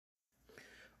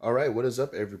All right, what is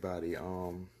up, everybody?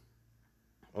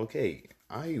 Okay,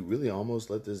 I really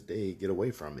almost let this day get away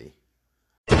from me.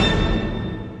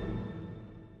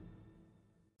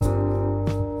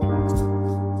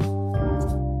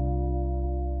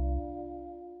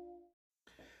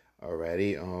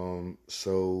 Alrighty,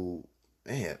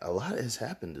 man, a lot has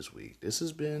happened this week. This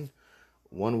has been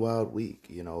one wild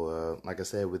week. Like I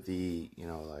said, with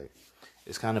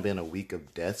it's kind of been a week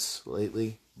of deaths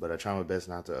lately. But I try my best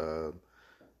not to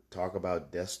talk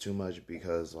about deaths too much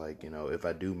because, if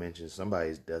I do mention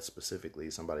somebody's death specifically,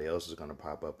 somebody else is gonna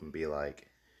pop up and be like,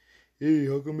 "Hey,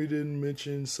 how come we didn't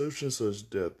mention such and such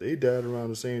death? They died around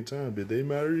the same time. Did they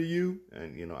matter to you?"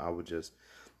 And I would just,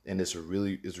 and it's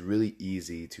really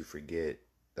easy to forget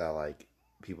that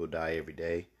people die every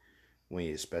day when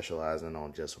you're specializing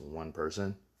on just one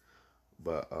person.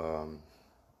 But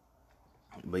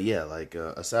yeah,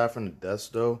 aside from the deaths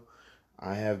though,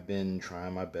 I have been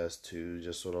trying my best to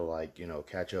just sort of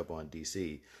catch up on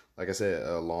DC. Like I said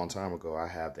a long time ago, I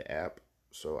have the app,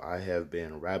 so I have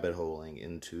been rabbit holing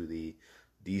into the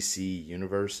DC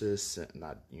universes,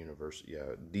 not universe,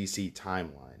 yeah, DC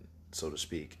timeline, so to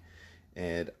speak.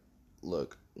 And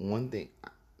look, one thing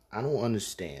I don't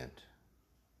understand.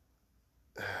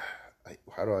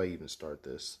 How do I even start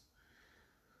this?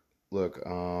 Look,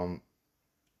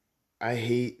 I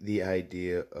hate the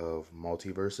idea of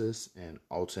multiverses and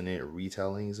alternate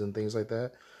retellings and things like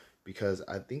that because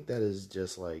I think that is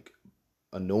just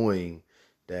annoying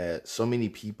that so many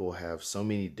people have so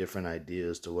many different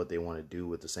ideas to what they want to do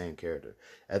with the same character.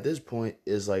 At this point,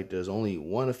 it's like there's only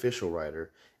one official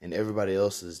writer and everybody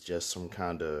else is just some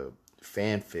kind of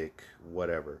fanfic,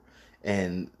 whatever.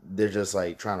 And they're just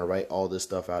trying to write all this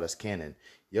stuff out as canon.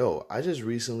 Yo, I just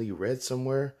recently read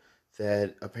somewhere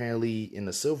that apparently in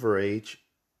the Silver Age,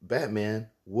 Batman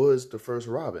was the first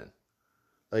Robin.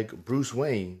 Like Bruce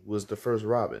Wayne was the first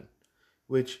Robin,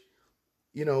 which,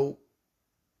 you know,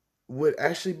 would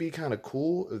actually be kind of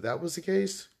cool if that was the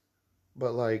case.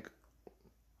 But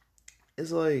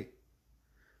it's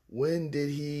when did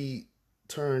he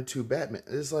turn to Batman?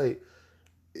 It's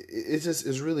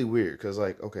really weird because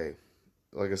okay,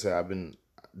 like I said, I've been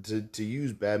to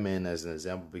use Batman as an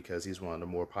example because he's one of the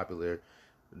more popular.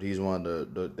 He's one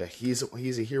of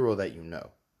he's a hero that you know,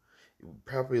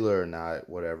 popular or not,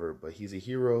 whatever. But he's a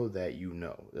hero that you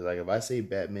know. Like if I say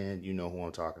Batman, you know who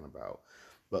I'm talking about.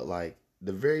 But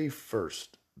the very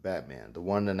first Batman, the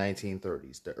one in the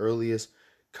 1930s, the earliest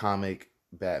comic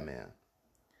Batman,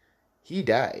 he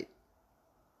died.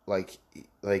 Like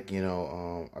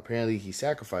apparently he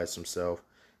sacrificed himself,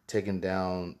 taking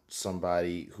down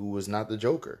somebody who was not the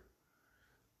Joker,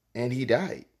 and he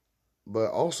died.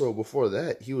 But also before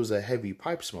that, he was a heavy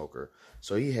pipe smoker,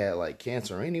 so he had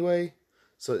cancer anyway.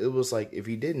 So it was like if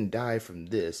he didn't die from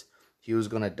this, he was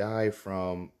gonna die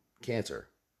from cancer.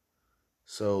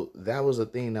 So that was a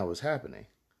thing that was happening.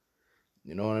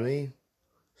 You know what I mean?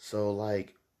 So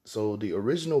so the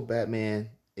original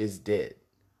Batman is dead,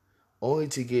 only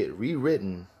to get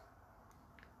rewritten,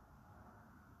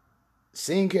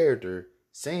 same character,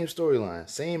 same storyline,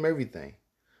 same everything,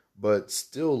 but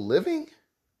still living,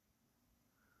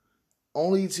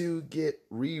 only to get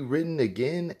rewritten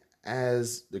again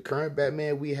as the current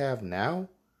Batman we have now.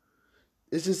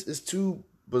 It's too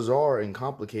bizarre and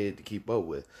complicated to keep up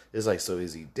with. It's so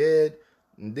is he dead?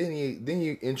 And then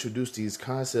you introduce these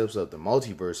concepts of the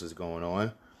multiverses going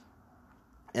on.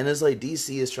 And it's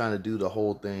DC is trying to do the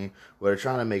whole thing where they're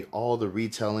trying to make all the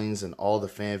retellings and all the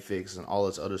fanfics and all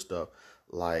this other stuff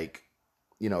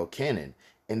canon.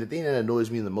 And the thing that annoys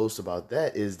me the most about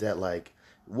that is that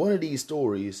one of these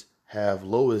stories have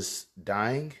Lois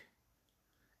dying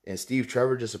and Steve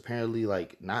Trevor just apparently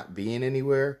not being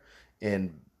anywhere,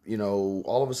 and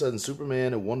all of a sudden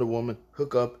Superman and Wonder Woman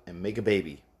hook up and make a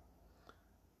baby.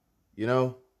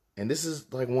 And this is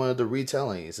one of the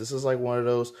retellings. This is one of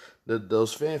those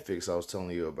fanfics I was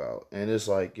telling you about, and it's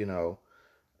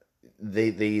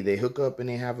they hook up and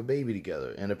they have a baby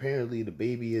together, and apparently the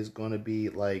baby is gonna be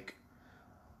what's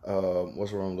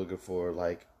what I'm looking for,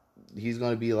 he's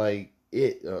gonna be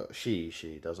she,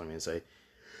 that's what I mean to say.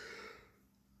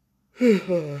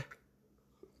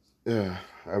 Yeah,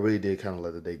 I really did kind of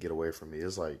let the day get away from me.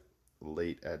 It's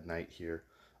late at night here.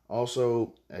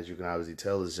 Also, as you can obviously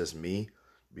tell, it's just me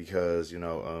because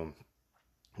the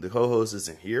co-host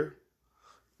isn't here.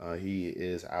 He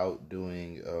is out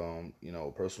doing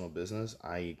personal business.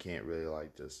 I can't really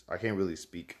I can't really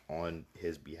speak on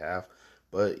his behalf,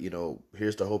 but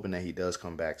here's to hoping that he does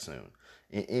come back soon.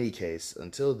 In any case,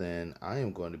 until then, I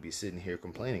am going to be sitting here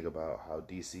complaining about how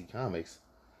DC Comics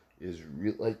is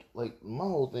real. My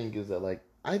whole thing is that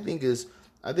I think is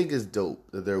I think it's dope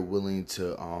that they're willing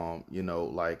to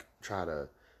like try to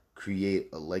create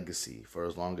a legacy for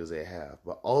as long as they have.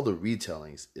 But all the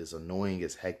retellings is annoying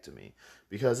as heck to me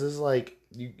because it's like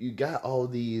you got all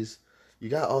these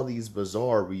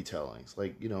bizarre retellings.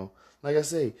 Like, like I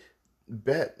say,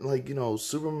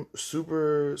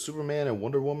 Superman and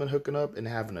Wonder Woman hooking up and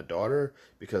having a daughter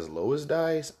because Lois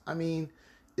dies. I mean,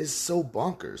 it's so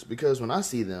bonkers because when I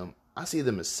see them as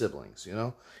siblings,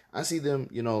 I see them,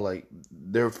 like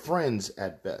they're friends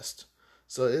at best.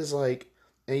 So it's like,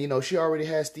 and she already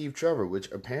has Steve Trevor, which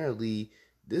apparently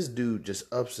this dude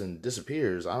just ups and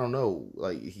disappears. I don't know,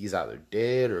 like he's either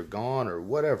dead or gone or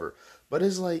whatever. But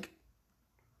it's like,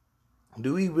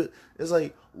 it's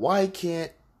like, why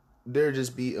can't there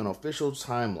just be an official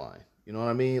timeline? You know what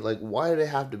I mean? Like, why do there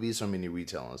have to be so many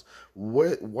retellings?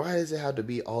 Why does it have to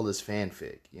be all this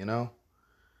fanfic?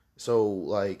 So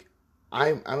like,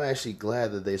 I'm actually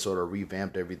glad that they sort of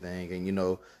revamped everything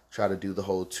and try to do the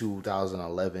whole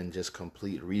 2011 just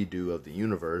complete redo of the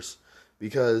universe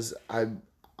because I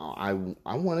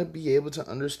want to be able to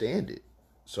understand it.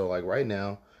 So like right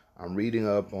now, I'm reading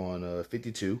up on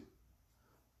 52.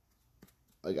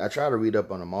 Like I try to read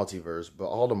up on the multiverse, but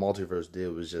all the multiverse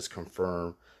did was just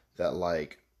confirm that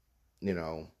like, you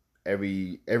know,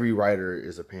 every writer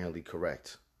is apparently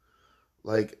correct.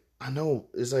 Like I know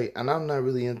it's like, and I'm not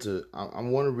really into. I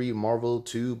want to read Marvel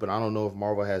too, but I don't know if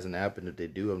Marvel has an app, and if they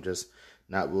do, I'm just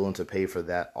not willing to pay for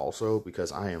that also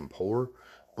because I am poor.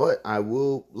 But I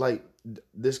will like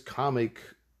this comic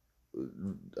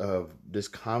this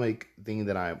comic thing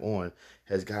that I'm on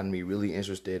has gotten me really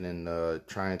interested in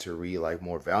trying to read like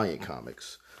more Valiant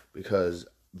comics because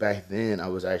back then I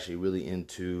was actually really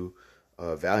into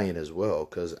Valiant as well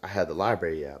because I had the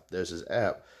library app. There's this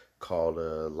app called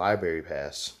Library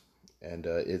Pass, and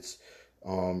it's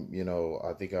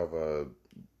I think I've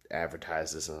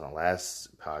advertised this in the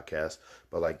last podcast,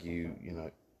 but like you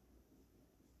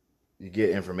get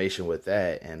information with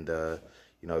that, and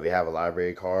if you have a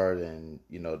library card and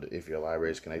if your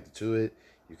library is connected to it,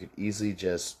 you could easily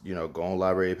just go on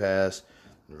Library Pass,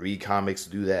 read comics,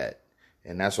 do that.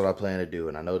 And that's what I plan to do.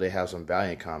 And I know they have some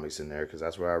Valiant comics in there because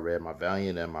that's where I read my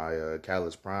Valiant and my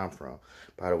Catalyst Prime from.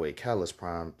 By the way, Catalyst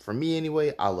Prime, for me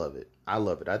anyway, I love it. I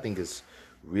love it. I think it's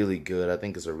really good. I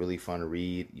think it's a really fun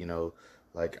read.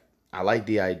 Like I like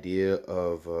the idea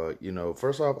of,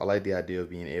 first off, I like the idea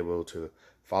of being able to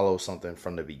follow something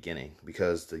from the beginning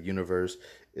because the universe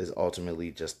is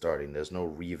ultimately just starting. There's no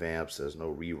revamps, there's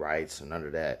no rewrites, and none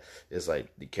of that. It's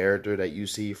like the character that you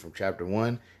see from chapter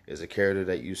one is a character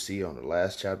that you see on the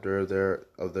last chapter of their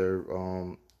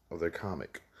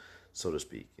comic, so to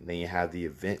speak. And then you have the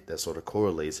event that sort of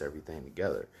correlates everything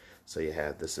together. So you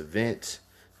have this event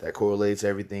that correlates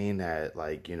everything that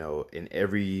and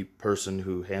every person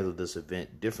who handled this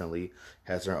event differently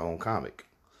has their own comic.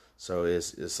 So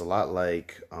it's a lot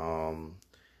like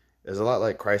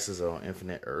Crisis on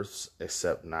Infinite Earths,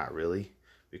 except not really,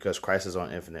 because Crisis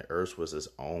on Infinite Earths was its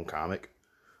own comic.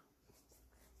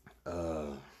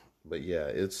 But yeah,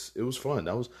 it was fun.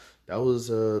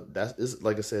 That is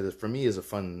like I said, for me is a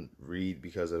fun read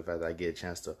because of the fact that I get a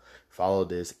chance to follow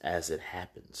this as it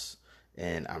happens.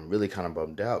 And I'm really kind of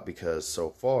bummed out because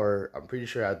so far, I'm pretty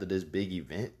sure after this big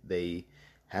event, they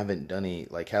haven't done any,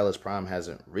 like Catalyst Prime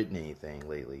hasn't written anything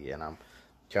lately. And I'm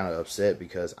kind of upset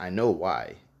because I know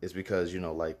why. It's because,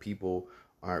 like people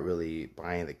aren't really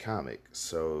buying the comic.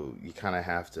 So you kind of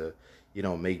have to,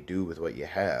 make do with what you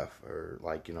have or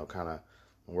kind of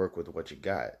work with what you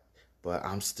got. But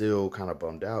I'm still kind of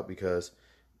bummed out because,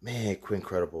 man,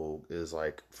 Quincredible is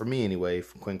like, for me anyway,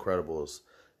 Quincredible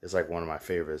is like one of my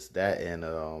favorites. That and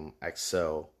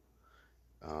Axel.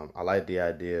 I like the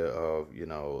idea of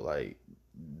like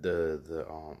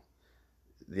the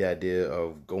idea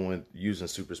of using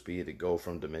super speed to go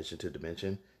from dimension to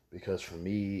dimension because for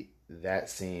me that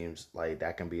seems like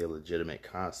that can be a legitimate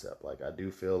concept. Like I do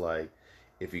feel like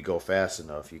if you go fast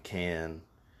enough, you can,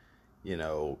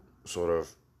 sort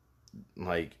of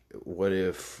like what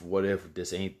if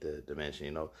this ain't the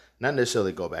dimension? Not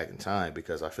necessarily go back in time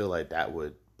because I feel like that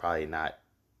would probably not.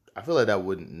 I feel like that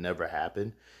wouldn't never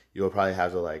happen. You'll probably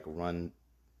have to like run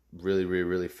really, really,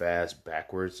 really fast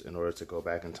backwards in order to go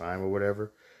back in time or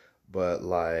whatever. But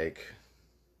like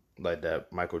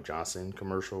that Michael Johnson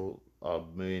commercial a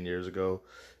million years ago,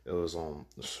 it was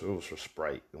for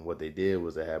Sprite, and what they did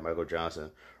was they had Michael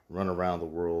Johnson run around the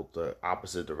world the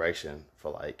opposite direction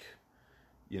for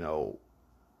you know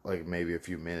like maybe a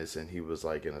few minutes, and he was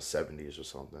like in the 70s or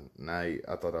something. And I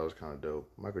thought that was kind of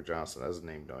dope. Michael Johnson, that's a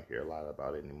name you don't hear a lot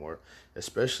about anymore,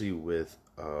 especially with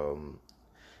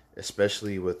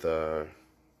especially with the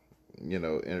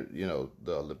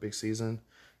Olympic season.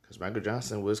 because Michael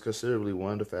Johnson was considerably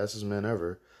one of the fastest men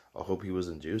ever. I hope he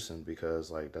wasn't juicing, because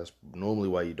like that's normally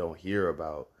why you don't hear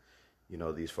about,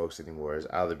 these folks anymore. Is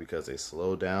either because they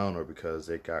slowed down or because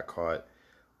they got caught,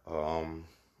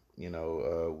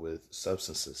 with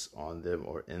substances on them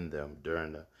or in them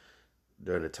during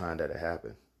the time that it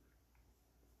happened.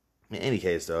 In any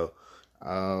case, though,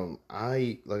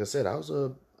 like I said,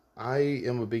 I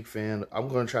am a big fan. I'm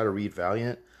going to try to read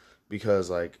Valiant because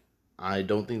like I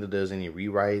don't think that there's any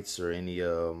rewrites or any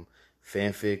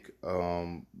fanfic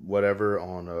whatever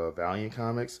on Valiant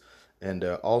comics, and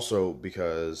also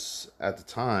because at the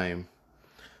time,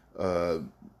 uh,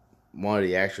 one of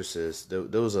the actresses there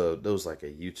was like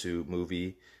a YouTube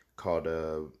movie called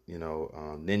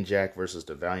Ninjak versus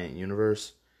the Valiant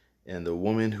Universe, and the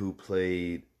woman who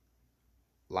played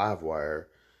Livewire,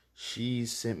 she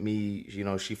sent me,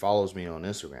 she follows me on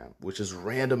Instagram, which is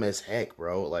random as heck,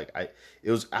 bro. Like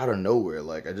it was out of nowhere.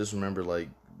 Like I just remember like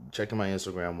checking my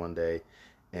Instagram one day,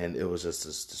 and it was just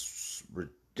this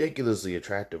ridiculously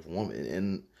attractive woman,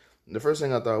 and the first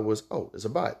thing I thought was, oh, it's a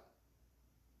bot,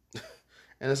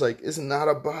 and it's like it's not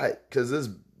a bot because this,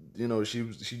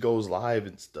 she goes live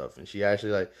and stuff, and she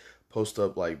actually like posts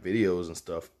up like videos and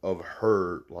stuff of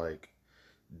her like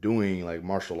doing like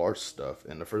martial arts stuff,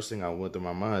 and the first thing I went through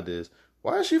my mind is,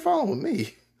 why is she following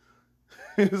me?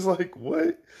 It's like,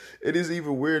 what? It is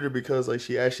even weirder because like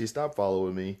she actually stopped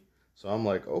following me, so I'm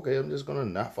like, okay, I'm just gonna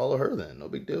not follow her then, no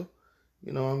big deal.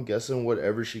 I'm guessing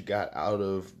whatever she got out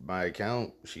of my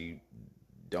account, she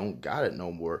don't got it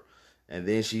no more, and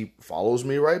then she follows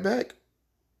me right back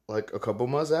like a couple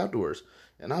months afterwards,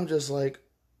 and I'm just like,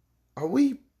 are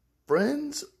we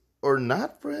friends or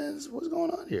not friends? What's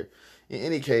going on here? In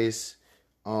any case,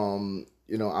 I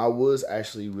was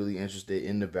actually really interested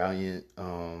in the Valiant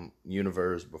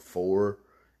universe before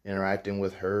interacting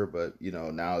with her, but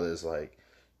now there's like,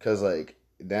 cause like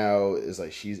now it's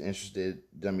like she's interested.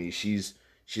 I mean, she's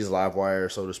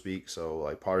Livewire, so to speak. So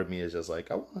like, part of me is just like,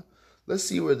 let's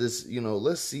see where this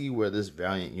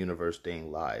Valiant universe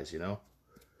thing lies,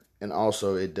 And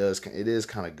also, it is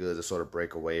kind of good to sort of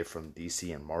break away from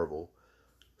DC and Marvel.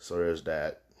 So there's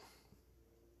that.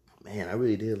 Man, I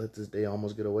really did let this day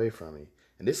almost get away from me.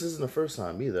 And this isn't the first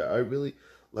time either. I really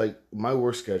like my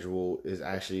work schedule is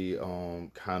actually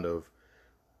kind of,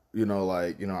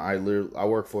 I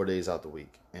work 4 days out the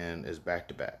week and it's back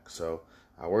to back. So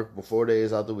I work 4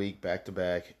 days out the week back to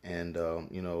back, and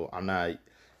I'm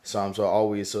so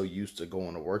always so used to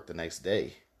going to work the next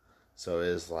day. So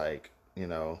it's like,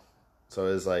 when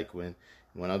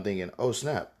I'm thinking, oh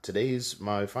snap, today's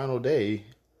my final day.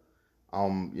 I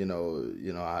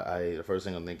the first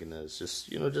thing I'm thinking is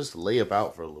just lay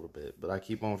about for a little bit. But I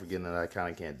keep on forgetting that I kind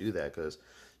of can't do that because,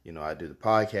 I do the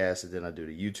podcast and then I do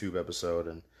the YouTube episode,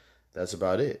 and that's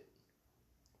about it.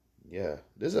 Yeah,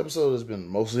 this episode has been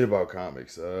mostly about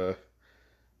comics. But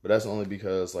that's only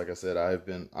because, like I said, I've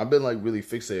been like really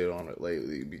fixated on it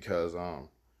lately because I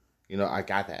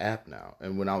got the app now,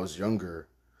 and when I was younger,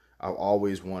 I've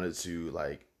always wanted to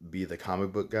like be the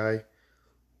comic book guy.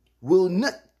 Well,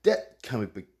 not that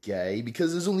comic book guy,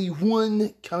 because there's only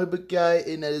one comic book guy,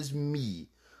 and that is me.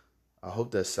 I hope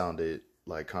that sounded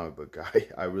like comic book guy.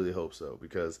 I really hope so,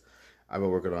 because I've been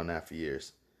working on that for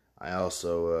years. I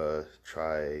also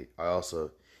try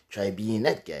being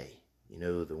that guy.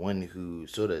 The one who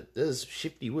sort of does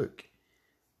shifty work.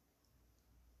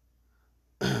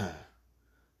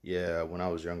 Yeah, when I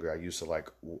was younger, I used to like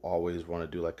always want to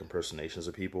do like impersonations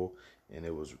of people, and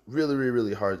it was really, really,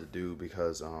 really hard to do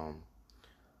because oh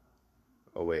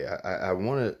wait, I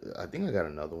want to. I think I got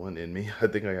another one in me. I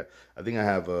think I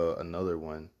have another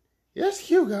one. Yes,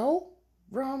 Hugo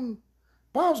from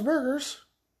Bob's Burgers,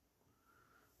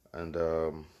 and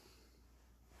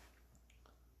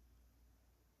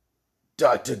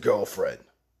Dr. Girlfriend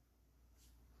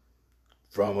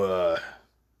from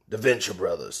The Venture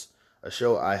Brothers, a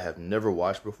show I have never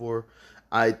watched before.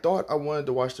 I thought I wanted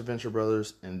to watch The Venture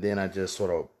Brothers, and then I just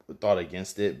sort of thought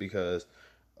against it because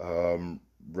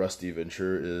Rusty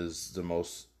Venture is the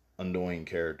most annoying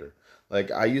character. Like,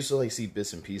 I used to like see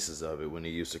bits and pieces of it when it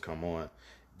used to come on,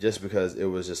 just because it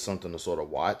was just something to sort of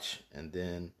watch, and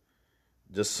then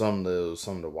just something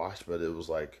to watch. But it was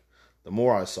like the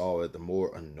more I saw it, the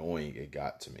more annoying it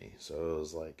got to me. So it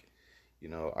was like,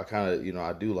 I kind of,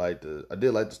 I did like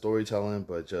the storytelling,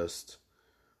 but just,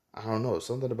 I don't know,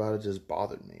 something about it just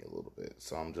bothered me a little bit.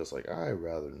 So I'm just like, I'd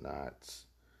rather not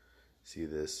see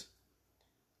this.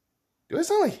 Do I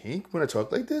sound like Hank when I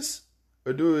talk like this?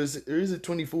 Or is it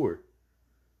 24?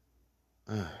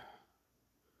 I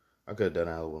could have done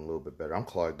that one a little bit better. I'm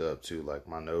clogged up too. Like,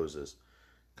 my nose is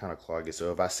kind of cloggy.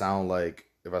 So if I sound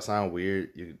weird,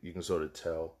 you can sort of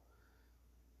tell.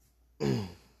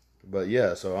 But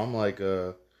yeah, so I'm like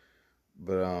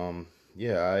but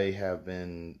yeah, I have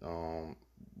been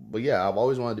but yeah, I've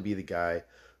always wanted to be the guy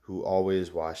who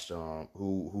always watched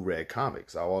who read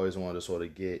comics. I always wanted to sort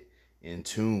of get in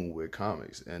tune with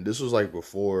comics. And this was like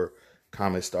before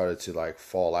comics started to like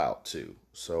fall out too.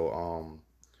 So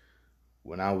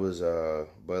when I was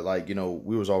but like, you know,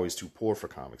 we was always too poor for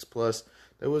comics. Plus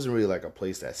there wasn't really like a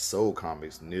place that sold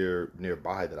comics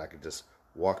nearby that I could just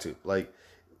walk to. Like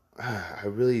I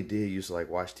really did used to like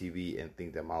watch TV and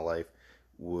think that my life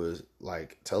was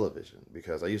like television,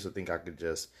 because I used to think I could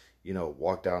just, you know,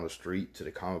 walk down the street to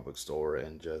the comic book store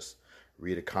and just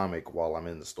read a comic while I'm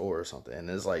in the store or something. And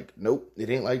it's like, nope,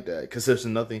 it ain't like that. Because there's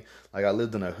nothing, like I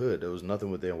lived in a hood. There was nothing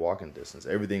within walking distance.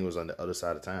 Everything was on the other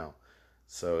side of town.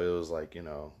 So it was like, you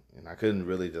know, and I couldn't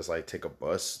really just like take a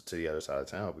bus to the other side of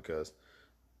town because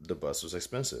the bus was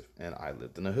expensive and I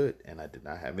lived in a hood and I did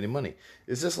not have any money.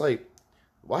 It's just like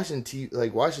watching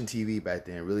TV back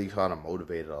then really kind of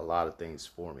motivated a lot of things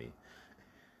for me.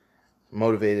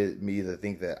 Motivated me to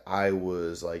think that I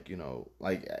was like, you know,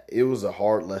 like it was a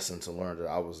hard lesson to learn that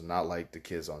I was not like the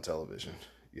kids on television.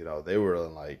 You know, they were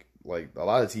like a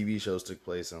lot of TV shows took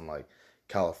place in like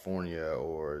California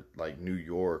or like New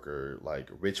York or like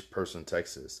rich person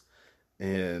Texas.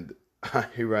 And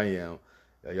here I am,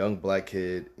 a young black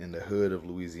kid in the hood of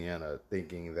Louisiana,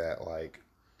 thinking that like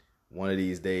one of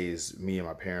these days, me and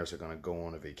my parents are gonna go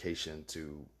on a vacation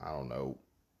to, I don't know,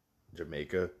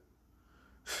 Jamaica.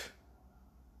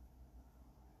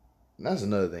 And that's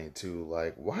another thing too.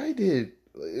 Like, why did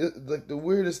like the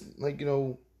weirdest, like, you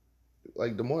know,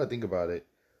 like the more I think about it,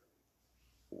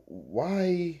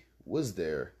 why was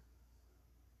there?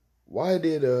 Why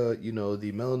did you know,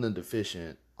 the melanin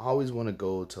deficient always want to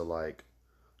go to like,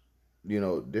 you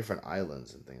know, different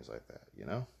islands and things like that? You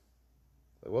know,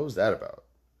 like what was that about?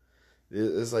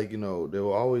 It's like, you know, they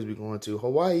will always be going to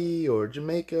Hawaii or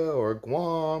Jamaica or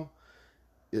Guam.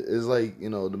 It's like, you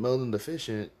know, the melanin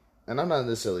deficient, and I'm not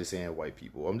necessarily saying white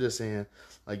people. I'm just saying,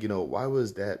 like, you know, why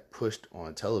was that pushed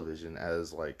on television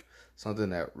as like something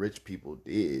that rich people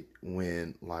did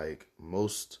when like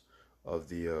most of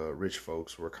the rich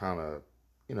folks were kind of,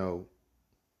 you know,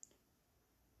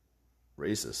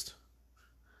 racist.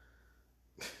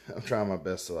 I'm trying my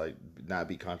best to like not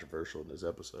be controversial in this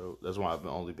episode. That's why I've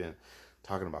only been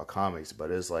talking about comics,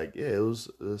 but it's like, yeah, it was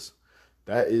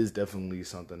that is definitely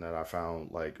something that I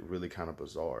found like really kind of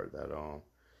bizarre. That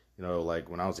you know, like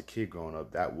when I was a kid growing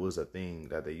up, that was a thing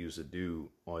that they used to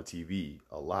do on TV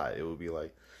a lot. It would be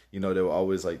like, you know, they would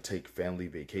always like take family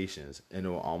vacations, and it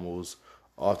would almost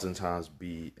oftentimes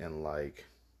be in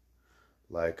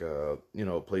you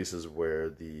know, places where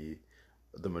the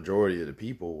majority of the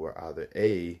people were either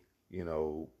A, you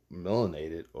know,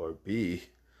 melanated, or B,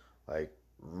 like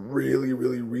really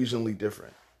regionally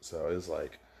different. So it's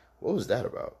like, what was that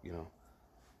about? You know,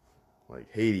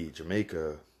 like Haiti,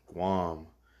 Jamaica, Guam,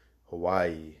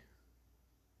 Hawaii.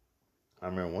 I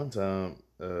remember one time,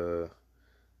 there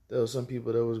was some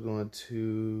people that was going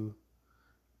to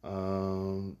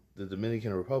the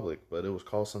Dominican Republic, but it was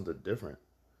called something different.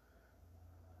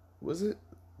 Was it?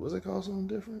 Was it called something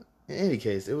different? In any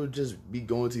case, it would just be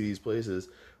going to these places.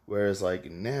 Whereas,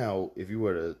 like now, if you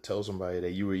were to tell somebody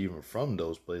that you were even from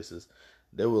those places,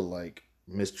 they would like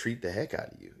mistreat the heck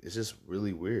out of you. It's just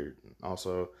really weird.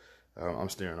 Also, I'm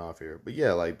staring off here, but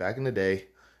yeah, like back in the day,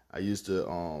 I used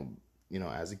to, you know,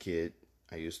 as a kid,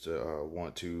 I used to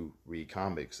want to read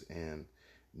comics, and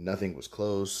nothing was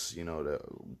close. You know,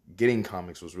 getting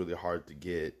comics was really hard to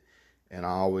get, and I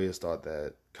always thought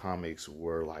that comics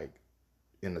were like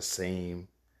in the same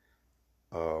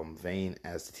vein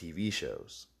as the TV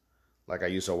shows. Like I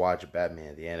used to watch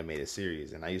Batman, the animated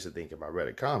series, and I used to think if I read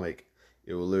a comic,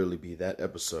 it would literally be that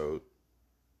episode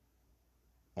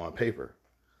on paper.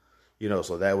 You know,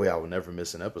 so that way I would never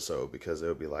miss an episode, because it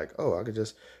would be like, oh, I could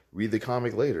just read the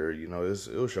comic later. You know,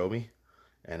 it'll show me.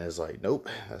 And it's like, nope,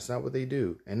 that's not what they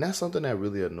do. And that's something that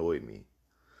really annoyed me.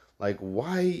 Like,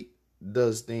 why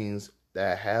does things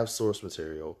that have source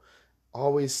material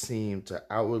always seem to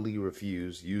outwardly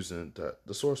refuse using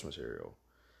the source material?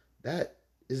 That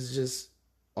is just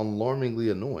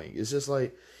alarmingly annoying. It's just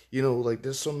like, you know, like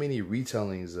there's so many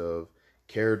retellings of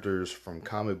characters from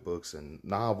comic books and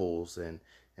novels and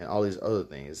all these other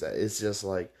things that it's just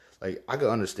like I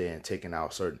could understand taking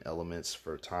out certain elements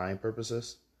for time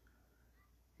purposes.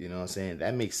 You know what I'm saying?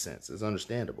 That makes sense. It's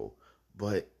understandable.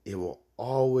 But it will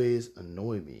always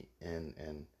annoy me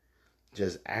and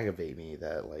just aggravate me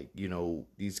that, like, you know,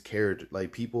 these characters,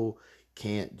 like, people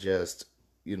can't just,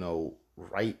 you know,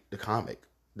 write the comic.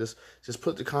 Just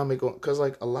put the comic on, because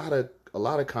like a lot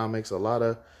of comics, a lot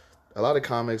of A lot of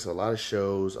comics, a lot of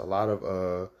shows, a lot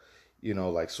of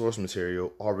like source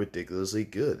material are ridiculously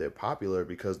good. They're popular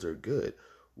because they're good.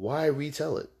 Why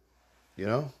retell it? You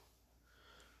know,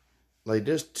 like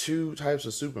there's two types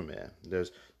of Superman.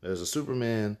 There's a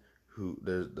Superman who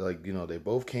there's like they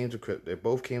both came to they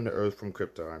both came to Earth from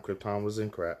Krypton. Krypton was in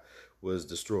crap, was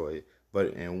destroyed.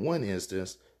 But in one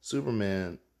instance,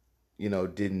 Superman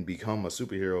didn't become a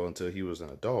superhero until he was an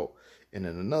adult. And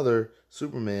in another,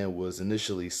 Superman was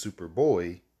initially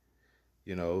Superboy,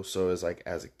 so it's like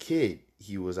as a kid,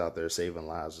 he was out there saving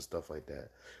lives and stuff like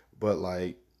that. But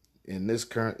like in this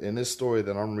story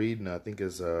that I'm reading, I think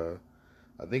it's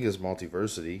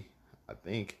Multiversity, I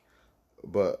think.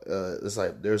 But it's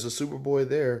like there's a Superboy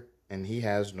there and he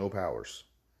has no powers.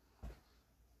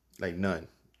 Like none.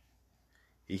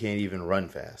 He can't even run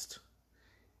fast.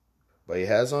 But he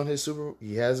has on his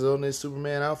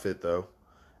Superman outfit though,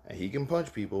 and he can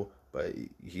punch people. But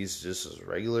he's just a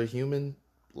regular human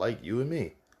like you and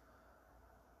me.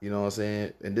 You know what I'm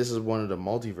saying? And this is one of the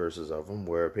multiverses of him,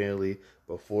 where apparently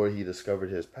before he discovered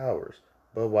his powers,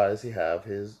 but why does he have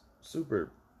his super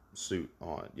suit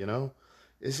on?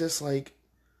 It's just like,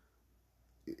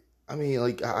 I mean,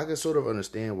 like I can sort of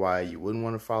understand why you wouldn't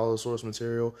want to follow source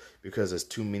material because there's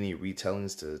too many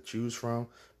retellings to choose from.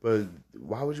 But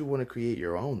why would you want to create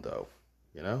your own though?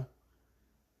 You know,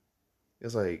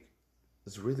 it's like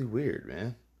it's really weird,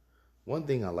 man. One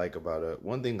thing I like about the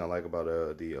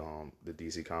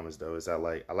DC comics though is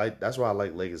that that's why I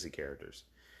like legacy characters.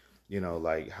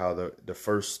 Like how the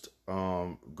first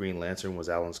Green Lantern was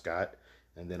Alan Scott,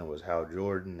 and then it was Hal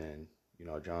Jordan and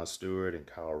John Stewart and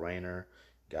Kyle Rayner,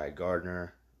 Guy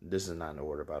Gardner. This is not in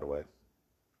order, by the way.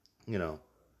 You know,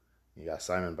 you got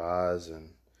Simon Baz, and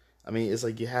I mean, it's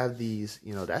like you have these.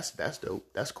 That's dope.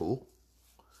 That's cool.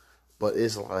 But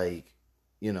it's like,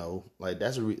 like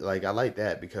like I like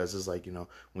that because it's like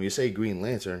when you say Green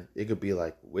Lantern, it could be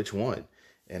like which one,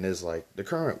 and it's like the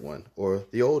current one or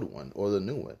the old one or the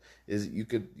new one. Is you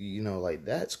could like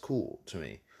that's cool to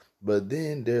me. But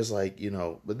then there's like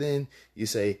but then you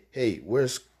say, hey,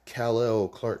 where's Kal-El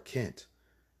Clark Kent?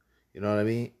 You know what I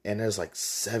mean? And there's like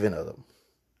 7 of them.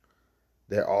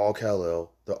 They're all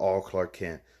Kal-El. They're all Clark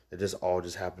Kent. They just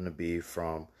happen to be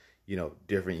from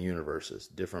different universes,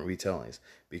 different retellings,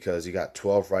 because you got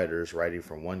 12 writers writing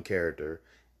from one character,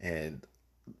 and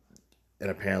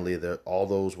apparently all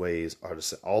those ways are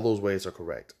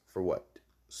correct for what?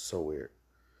 So weird.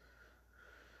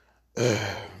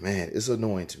 Man, it's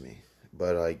annoying to me,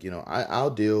 but like I'll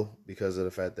deal because of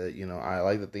the fact that I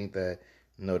like to think that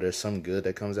there's some good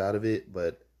that comes out of it,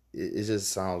 but it just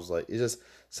sounds like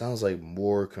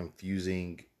more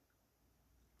confusing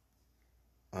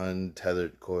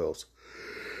untethered coils.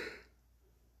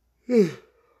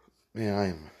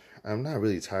 Man, I'm not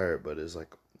really tired, but it's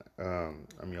like I'm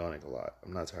yawning a lot.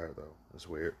 I'm not tired though. It's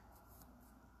weird.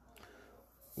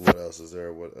 What else is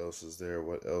there? What else is there?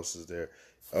 What else is there?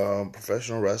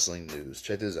 Professional wrestling news.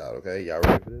 Check this out, okay? Y'all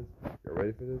ready for this? Y'all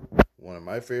ready for this? One of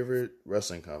my favorite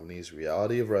wrestling companies,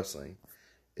 Reality of Wrestling,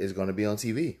 is going to be on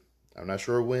TV. I'm not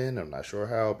sure when, I'm not sure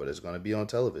how, but it's going to be on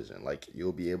television. Like,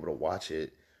 you'll be able to watch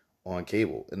it on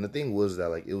cable. And the thing was that,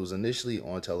 like, it was initially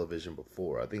on television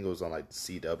before. I think it was on, like, the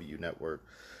CW network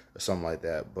or something like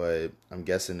that. But I'm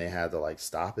guessing they had to, like,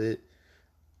 stop it.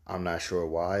 I'm not sure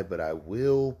why, but I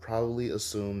will probably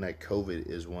assume that COVID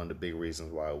is one of the big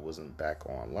reasons why it wasn't back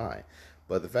online.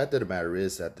 But the fact of the matter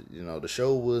is that, the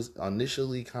show was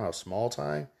initially kind of small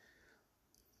time,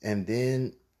 and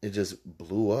then it just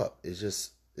blew up. It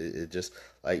just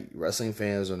like wrestling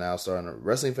fans are starting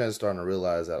to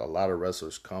realize that a lot of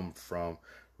wrestlers come from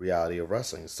Reality of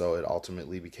Wrestling. So it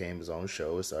ultimately became his own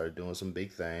show. It started doing some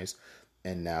big things,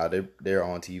 and now they're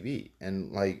on TV.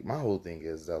 And like my whole thing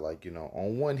is that like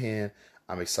on one hand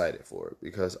I'm excited for it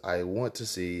because I want to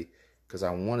see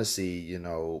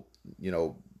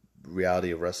Reality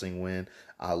of Wrestling win.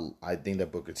 I think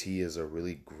that Booker T is a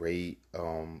really great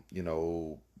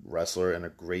wrestler and a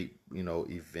great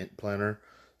event planner.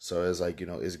 So it's like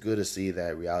it's good to see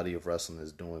that Reality of Wrestling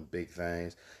is doing big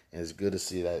things, and it's good to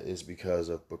see that it's because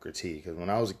of Booker T. Because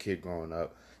when I was a kid growing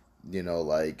up,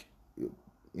 like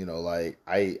like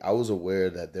I was aware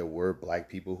that there were black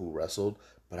people who wrestled,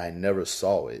 but I never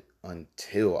saw it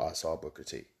until I saw Booker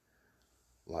T.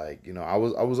 Like, I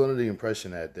was under the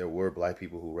impression that there were black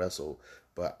people who wrestled,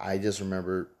 but I just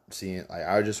remember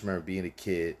being a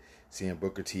kid, seeing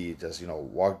Booker T just,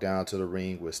 walk down to the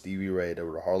ring with Stevie Ray, they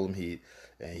were the Harlem Heat,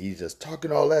 and he's just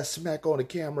talking all that smack on the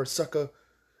camera, sucker.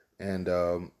 And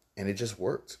it just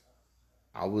worked.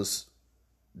 I was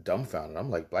dumbfounded.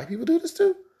 I'm like, black people do this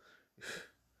too?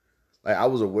 Like, I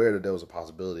was aware that there was a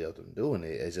possibility of them doing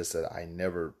it. It's just that I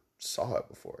never saw it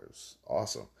before. It was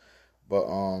awesome. But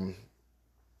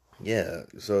yeah,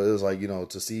 so it was like,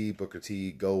 to see Booker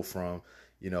T go from,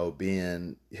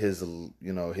 being his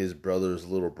brother's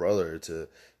little brother to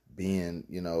being,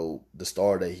 the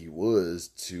star that he was,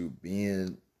 to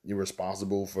being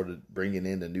responsible for bringing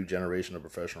in the new generation of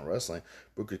professional wrestling.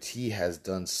 Booker T has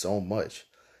done so much,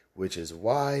 which is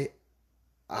why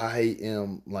I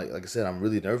am, like I said, I'm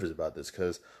really nervous about this,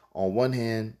 because on one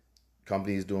hand,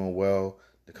 company's doing well,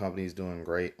 the company's doing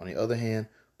great. On the other hand,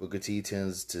 Booker T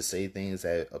tends to say things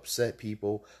that upset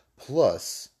people.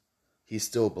 Plus, he's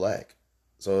still black.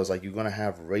 So it's like you're going to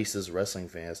have racist wrestling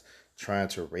fans trying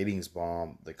to ratings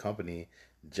bomb the company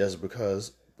just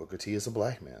because Booker T is a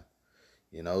black man.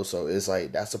 So it's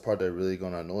like, that's the part that really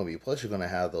going to annoy me. Plus, you're going to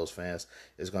have those fans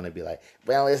is going to be like,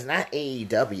 well, it's not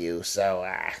AEW, so,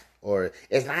 or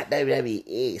it's not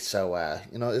WWE, so,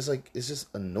 it's like, it's just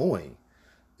annoying.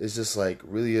 It's just like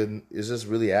it's just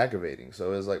really aggravating.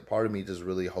 So it's like, part of me just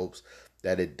really hopes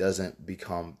that it doesn't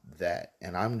become that.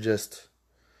 And I'm just,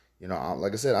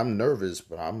 like I said, I'm nervous,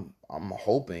 but I'm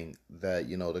hoping that,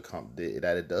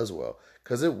 that it does well,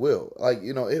 because it will. Like,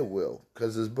 it will,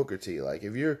 because it's Booker T. Like,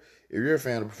 if you're a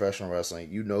fan of professional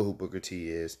wrestling, you know who Booker T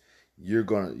is. You're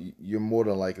more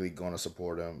than likely gonna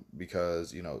support him,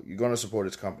 because you're gonna support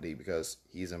his company because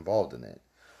he's involved in it.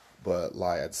 But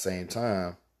like, at the same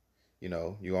time,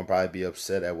 you're gonna probably be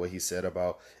upset at what he said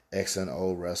about X and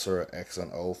O wrestler, X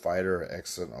and O fighter,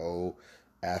 X and O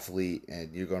athlete,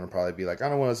 and you're gonna probably be like, I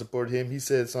don't want to support him. He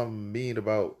said something mean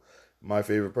about my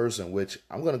favorite person. Which,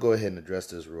 I'm gonna go ahead and address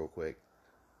this real quick.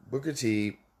 Booker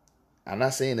T, I'm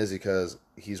not saying this because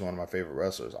he's one of my favorite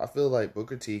wrestlers. I feel like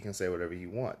Booker T can say whatever he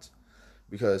wants,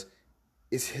 because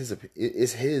it's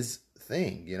his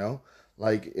thing.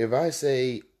 Like, if I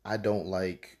say I don't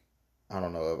like, I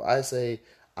don't know, if I say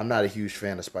I'm not a huge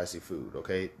fan of spicy food,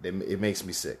 okay, it makes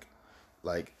me sick.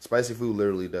 Like, spicy food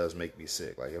literally does make me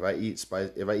sick. Like, if I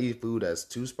eat food that's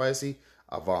too spicy,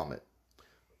 I vomit.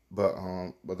 But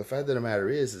the fact of the matter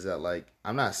is that, like,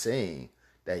 I'm not saying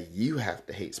that you have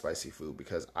to hate spicy food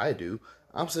because I do.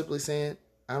 I'm simply saying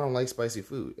I don't like spicy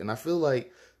food, and I feel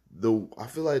like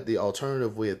the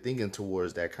alternative way of thinking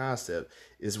towards that concept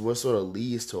is what sort of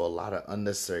leads to a lot of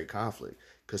unnecessary conflict,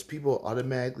 because people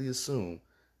automatically assume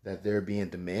that they're being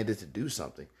demanded to do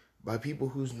something by people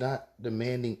who's not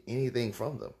demanding anything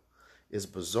from them. It's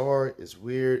bizarre, it's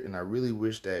weird, and I really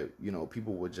wish that,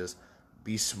 people would just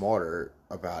be smarter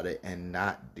about it and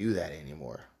not do that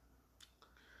anymore.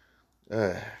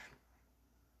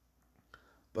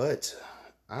 But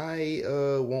I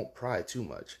won't pry too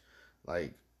much.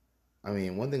 Like, I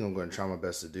mean, one thing I'm going to try my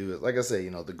best to do is, like I say,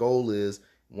 the goal is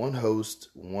one host,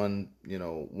 one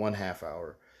half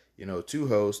hour, two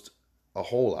hosts, a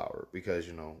whole hour, because,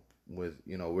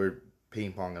 we're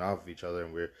ping ponging off of each other,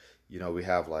 and we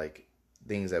have like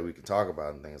things that we can talk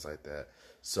about and things like that.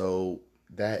 So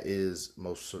that's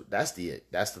the thing.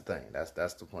 That's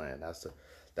the plan.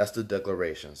 That's the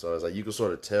declaration. So it's like, you can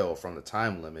sort of tell from the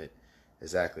time limit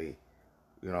exactly,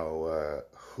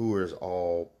 who is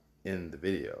all in the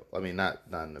video. I mean, not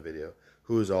in the video.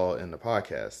 Who is all in the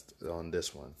podcast on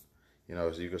this one?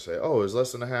 So you can say, oh, it's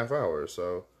less than a half hour,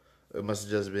 so it must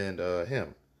have just been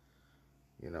him.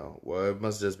 Well, it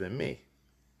must have just been me,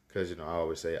 because I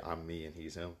always say I'm me and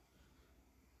he's him.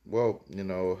 Well,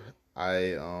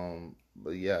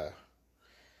 but yeah,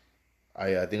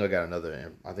 I think I got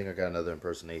another. I think I got another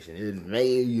impersonation. It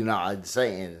may, I'm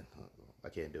saying I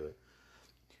can't do it,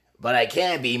 but I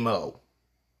can be Mo.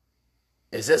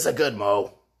 Is this a good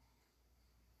Mo?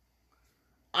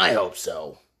 I hope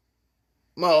so.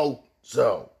 Mo,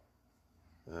 so.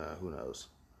 Who knows?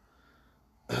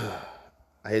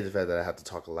 I hate the fact that I have to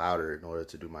talk louder in order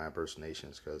to do my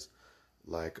impersonations, because,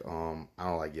 like, I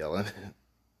don't like yelling.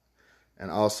 And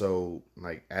also,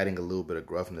 like, adding a little bit of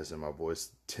gruffness in my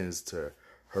voice tends to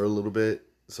hurt a little bit.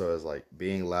 So it's like,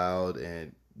 being loud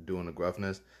and doing the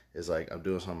gruffness is like, I'm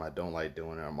doing something I don't like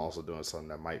doing, and I'm also doing something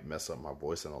that might mess up my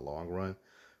voice in the long run.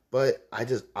 But I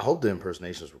hope the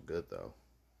impersonations were good, though.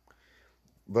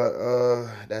 But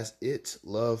that's it.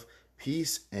 Love,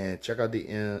 peace, and check out the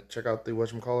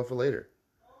whatchamacallit for later.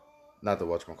 Not the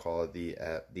whatchamacallit,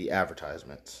 the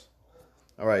advertisements.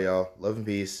 All right, y'all. Love and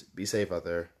peace. Be safe out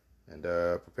there, and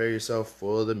prepare yourself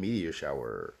for the meteor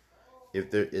shower, if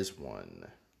there is one.